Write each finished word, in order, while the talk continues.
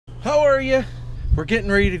How are you? We're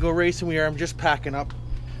getting ready to go racing. I'm just packing up.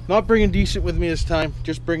 Not bringing Decent with me this time,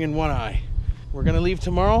 just bringing one eye. We're gonna leave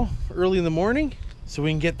tomorrow early in the morning so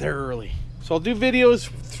we can get there early. So I'll do videos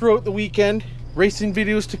throughout the weekend, racing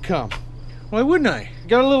videos to come. Why wouldn't I?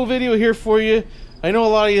 Got a little video here for you. I know a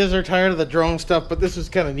lot of you guys are tired of the drone stuff, but this is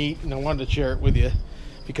kind of neat and I wanted to share it with you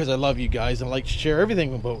because I love you guys and I like to share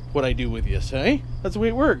everything about what I do with you, say? That's the way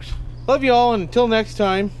it works. Love you all, and until next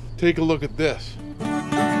time, take a look at this.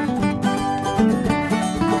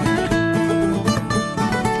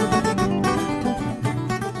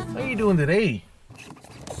 How you doing today?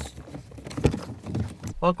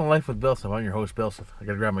 Welcome to Life with BillSiff. I'm your host, BillSiff. I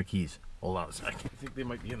gotta grab my keys. Hold on a sec. I think they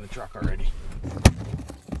might be in the truck already.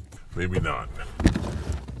 Maybe not.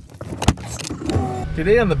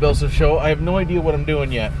 Today on the BillSiff Show, I have no idea what I'm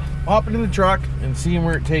doing yet. Hopping in the truck and seeing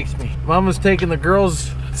where it takes me. Mama's taking the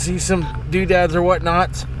girls to see some doodads or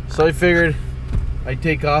whatnot, so I figured I'd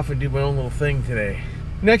take off and do my own little thing today.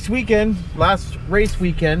 Next weekend, last race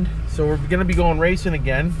weekend, so we're gonna be going racing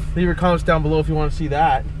again. Leave your comments down below if you want to see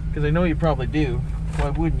that, because I know you probably do.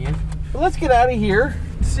 Why wouldn't you? But let's get out of here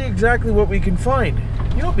and see exactly what we can find.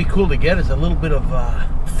 You know what'd be cool to get is a little bit of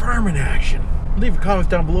farming action. Leave your comments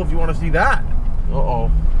down below if you want to see that.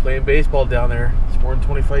 Uh-oh, playing baseball down there. It's more than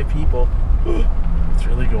 25 people. What's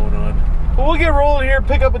really going on? Well, we'll get rolling here,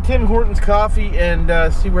 pick up a Tim Hortons coffee,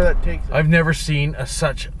 and see where that takes us. I've never seen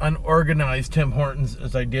such unorganized Tim Hortons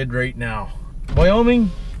as I did right now.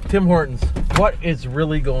 Wyoming, Tim Hortons. What is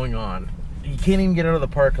really going on? You can't even get out of the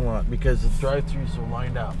parking lot because the drive-thru's so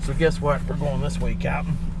lined up. So guess what? We're going this way,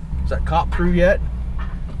 Captain. Is that cop through yet?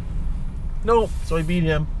 No, so I beat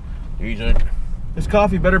him. Easy. This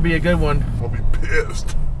coffee better be a good one. I'll be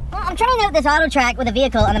pissed. Well, I'm trying out this auto track with a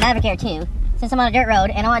vehicle on the Mavic Air 2, since I'm on a dirt road,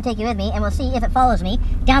 and I want to take you with me, and we'll see if it follows me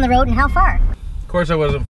down the road and how far. Of course I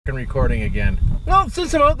wasn't fucking recording again. Well,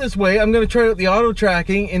 since I'm out this way, I'm going to try out the auto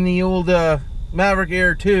tracking in the old Mavic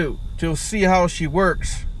Air 2 to see how she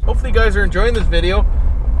works. Hopefully you guys are enjoying this video.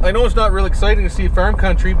 I know it's not real exciting to see farm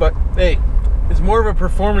country, but hey, it's more of a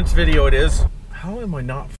performance video it is. How am I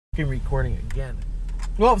not fucking recording again?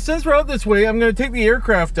 Well, since we're out this way, I'm going to take the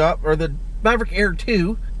aircraft up, or the Mavic Air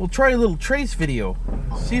 2. We'll try a little trace video.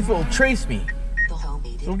 See if it will trace me. So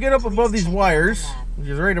we'll get up above these wires, which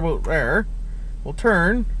is right about there. We'll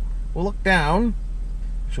turn. We'll look down.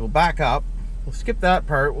 So we'll back up. We'll skip that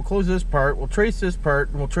part. We'll close this part. We'll trace this part,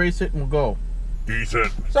 and we'll trace it, and we'll go.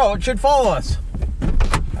 Decent. So it should follow us.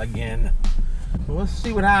 Again. So let's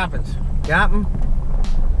see what happens. Captain?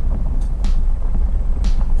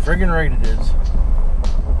 Friggin' right it is.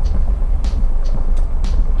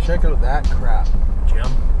 Check out that crap,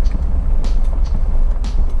 Jim.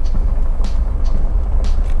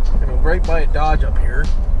 Gonna go right by a Dodge up here.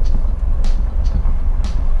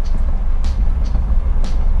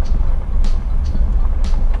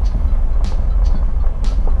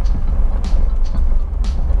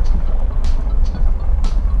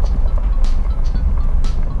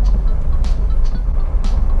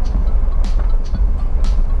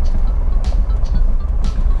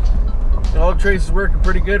 Trace is working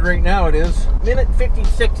pretty good right now. It is minute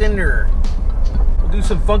 56 in there. We'll do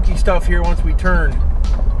some funky stuff here once we turn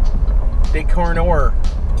Big Cornor.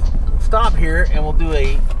 We'll stop here and we'll do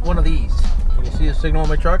one of these. Can you see the signal on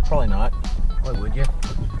my truck? Probably not. Why would you?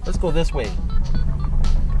 Let's go this way.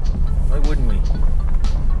 Why wouldn't we?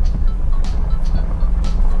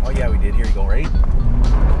 Oh yeah, we did. Here you go, right?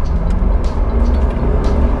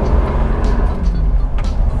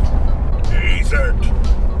 Decent.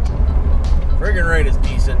 Friggin' right is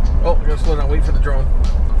decent. Oh, we gotta slow down, wait for the drone.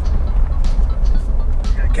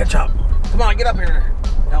 We gotta catch up. Come on, get up here,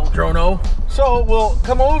 El Drono. So we'll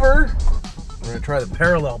come over. We're gonna try the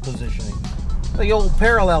parallel positioning. The old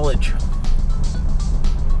parallelage.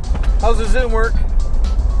 How's the zoom work?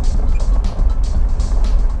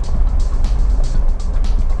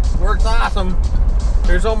 Works awesome.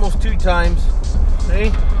 There's almost 2 times. See?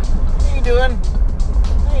 How you doing?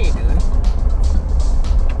 How you doing?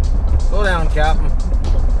 Slow down, Captain.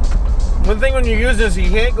 One thing when you use this, you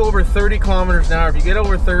can't go over 30 kilometers an hour. If you get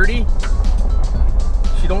over 30,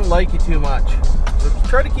 she don't like you too much. So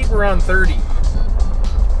try to keep around 30.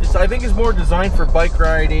 I think it's more designed for bike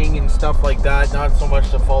riding and stuff like that, not so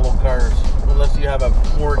much to follow cars, unless you have a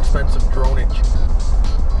more expensive dronage.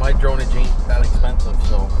 My dronage ain't that expensive,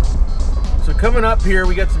 so coming up here,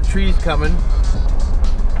 we got some trees coming.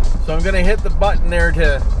 So I'm gonna hit the button there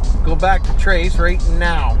to go back to trace right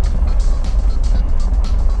now.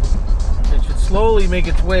 It should slowly make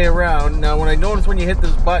its way around. Now when I notice when you hit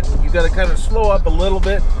this button, you gotta kind of slow up a little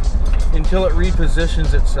bit until it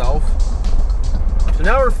repositions itself. So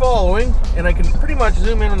now we're following, and I can pretty much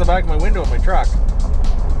zoom in on the back of my window of my truck.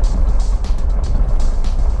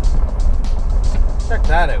 Check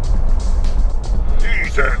that out.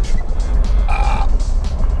 Decent.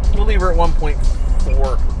 We'll leave her at 1.4,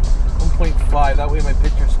 1.5. That way my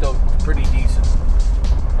picture's still pretty decent.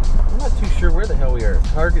 I'm not too sure where the hell we are. The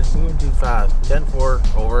car is moving too fast.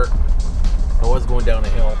 10-4, over. I was going down a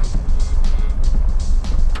hill.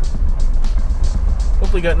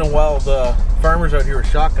 Hopefully got no wild farmers out here with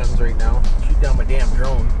shotguns right now. Shoot down my damn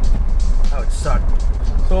drone. That would suck.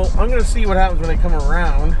 So I'm going to see what happens when I come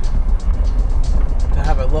around to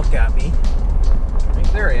have a look at me.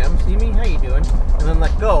 There I am. See me? How you doing? And then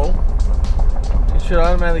let go. It should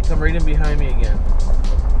automatically come right in behind me again.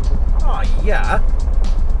 Oh, yeah.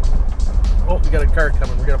 Oh, we got a car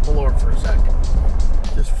coming. We're going to pull over for a sec.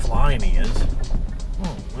 Just flying he is.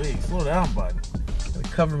 Oh, wait. Slow down, bud. Gonna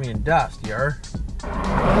cover me in dust, yar.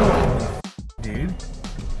 Oh, dude.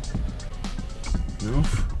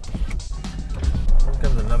 Oof. Here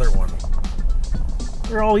comes another one.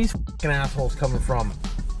 Where are all these fucking assholes coming from?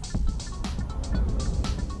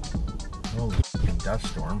 Oh, dust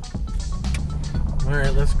storm.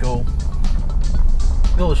 Alright, let's go.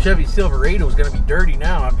 The old Chevy Silverado is going to be dirty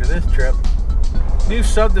now after this trip. New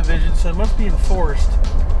subdivision, so it must be enforced.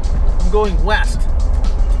 I'm going west.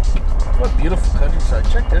 What beautiful countryside.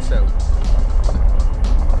 Check this out.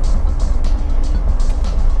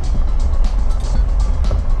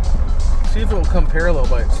 See if it will come parallel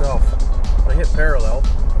by itself. If I hit parallel.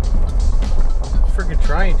 I'm freaking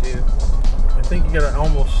trying to. I think you gotta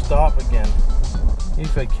almost stop again. Maybe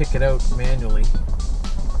if I kick it out manually.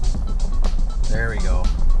 There we go.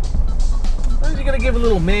 Sometimes you gotta give a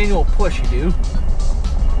little manual push, you do.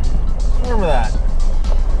 Remember that.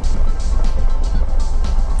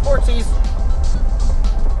 Horsies.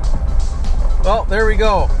 Well, there we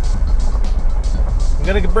go. I'm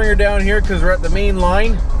gonna bring her down here because we're at the main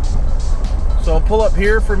line. So I'll pull up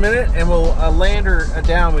here for a minute and we'll land her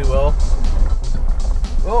down, we will.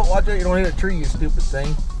 Oh, watch out, you don't hit a tree, you stupid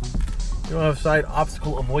thing. You don't have side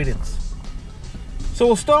obstacle avoidance. So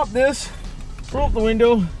we'll stop this, roll up the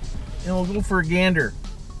window, and we'll go for a gander.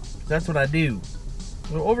 That's what I do.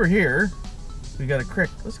 So over here, we got a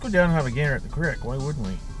creek. Let's go down and have a gander at the creek. Why wouldn't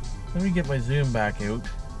we? Let me get my zoom back out.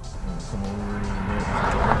 Come over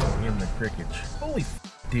a little bit in the crickage. Holy f,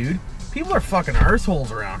 dude. People are fucking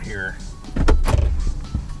arseholes around here.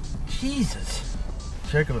 Jesus.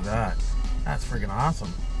 Check out that. That's freaking awesome.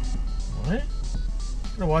 What?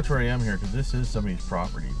 I'm gonna watch where I am here because this is somebody's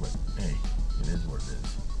property, but hey, it is what it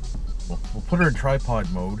is. We'll put her in tripod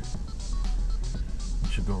mode.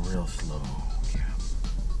 It should go real slow. Yeah.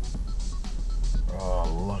 Oh,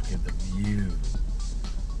 look at the view.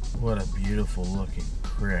 What a beautiful looking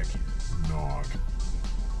creek. Nog.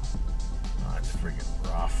 Oh, it's freaking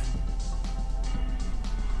rough.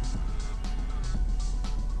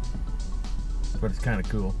 But it's kind of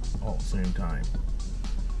cool all at the same time.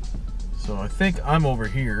 So I think I'm over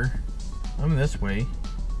here. I'm this way.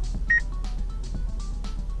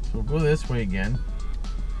 So we'll go this way again.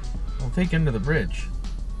 I'll take into the bridge.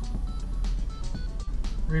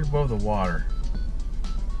 Right above the water.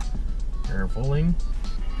 Carefully.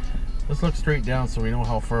 Let's look straight down so we know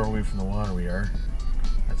how far away from the water we are.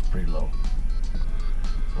 That's pretty low.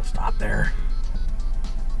 So we'll stop there.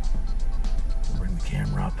 We'll bring the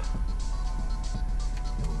camera up.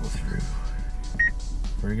 And we'll go through.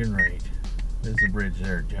 Friggin' right. There's the bridge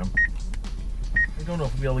there, Jim. I don't know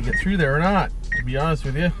if we'll be able to get through there or not, to be honest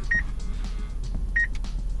with you.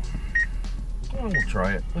 Well, we'll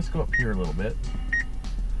try it. Let's go up here a little bit.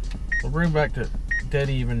 We'll bring back to dead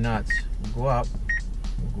even nuts. We'll go up.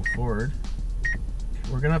 We'll go forward.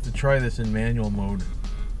 We're gonna have to try this in manual mode.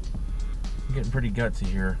 I'm getting pretty gutsy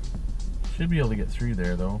here. Should be able to get through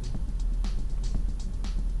there though.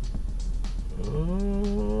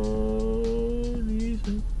 Oh,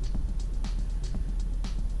 Jesus.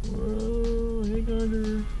 Whoa, hang on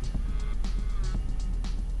her.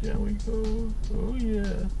 Down we go. Oh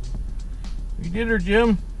yeah. We did her,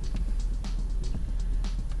 Jim.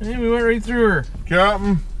 And we went right through her.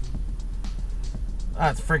 Captain.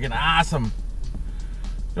 That's freaking awesome.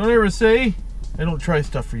 Don't ever say I don't try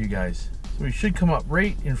stuff for you guys. So we should come up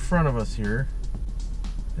right in front of us here.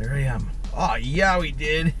 There I am. Oh yeah, we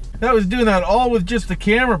did. That was doing that all with just the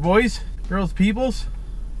camera, boys. Girls, peoples.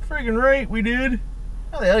 Freaking right, we did.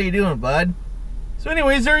 How the hell you doing, bud? So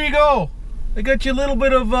anyways, there you go. I got you a little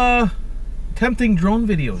bit of tempting drone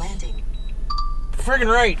videos. Landing.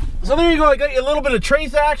 Friggin' right. So there you go. I got you a little bit of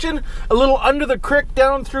trace action, a little under the creek,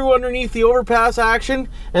 down through underneath the overpass action,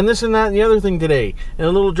 and this and that and the other thing today. And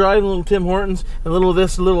a little driving, a little Tim Hortons, and a little of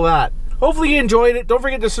this, a little of that. hopefully you enjoyed it. Don't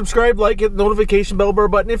forget to subscribe, like, hit the notification bell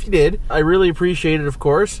button if you did. I really appreciate it, of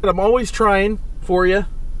course. I'm always trying for you,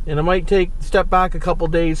 and I might step back a couple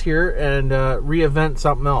days here and re-event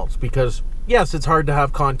something else, because yes, it's hard to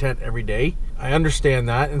have content every day. I understand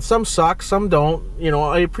that, and some suck, some don't. You know,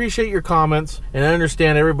 I appreciate your comments, and I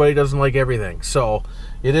understand everybody doesn't like everything. So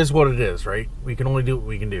it is what it is, right? We can only do what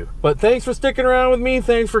we can do. But thanks for sticking around with me.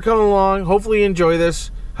 Thanks for coming along. Hopefully you enjoy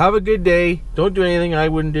this. Have a good day. Don't do anything I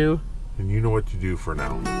wouldn't do. And you know what to do for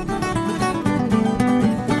now.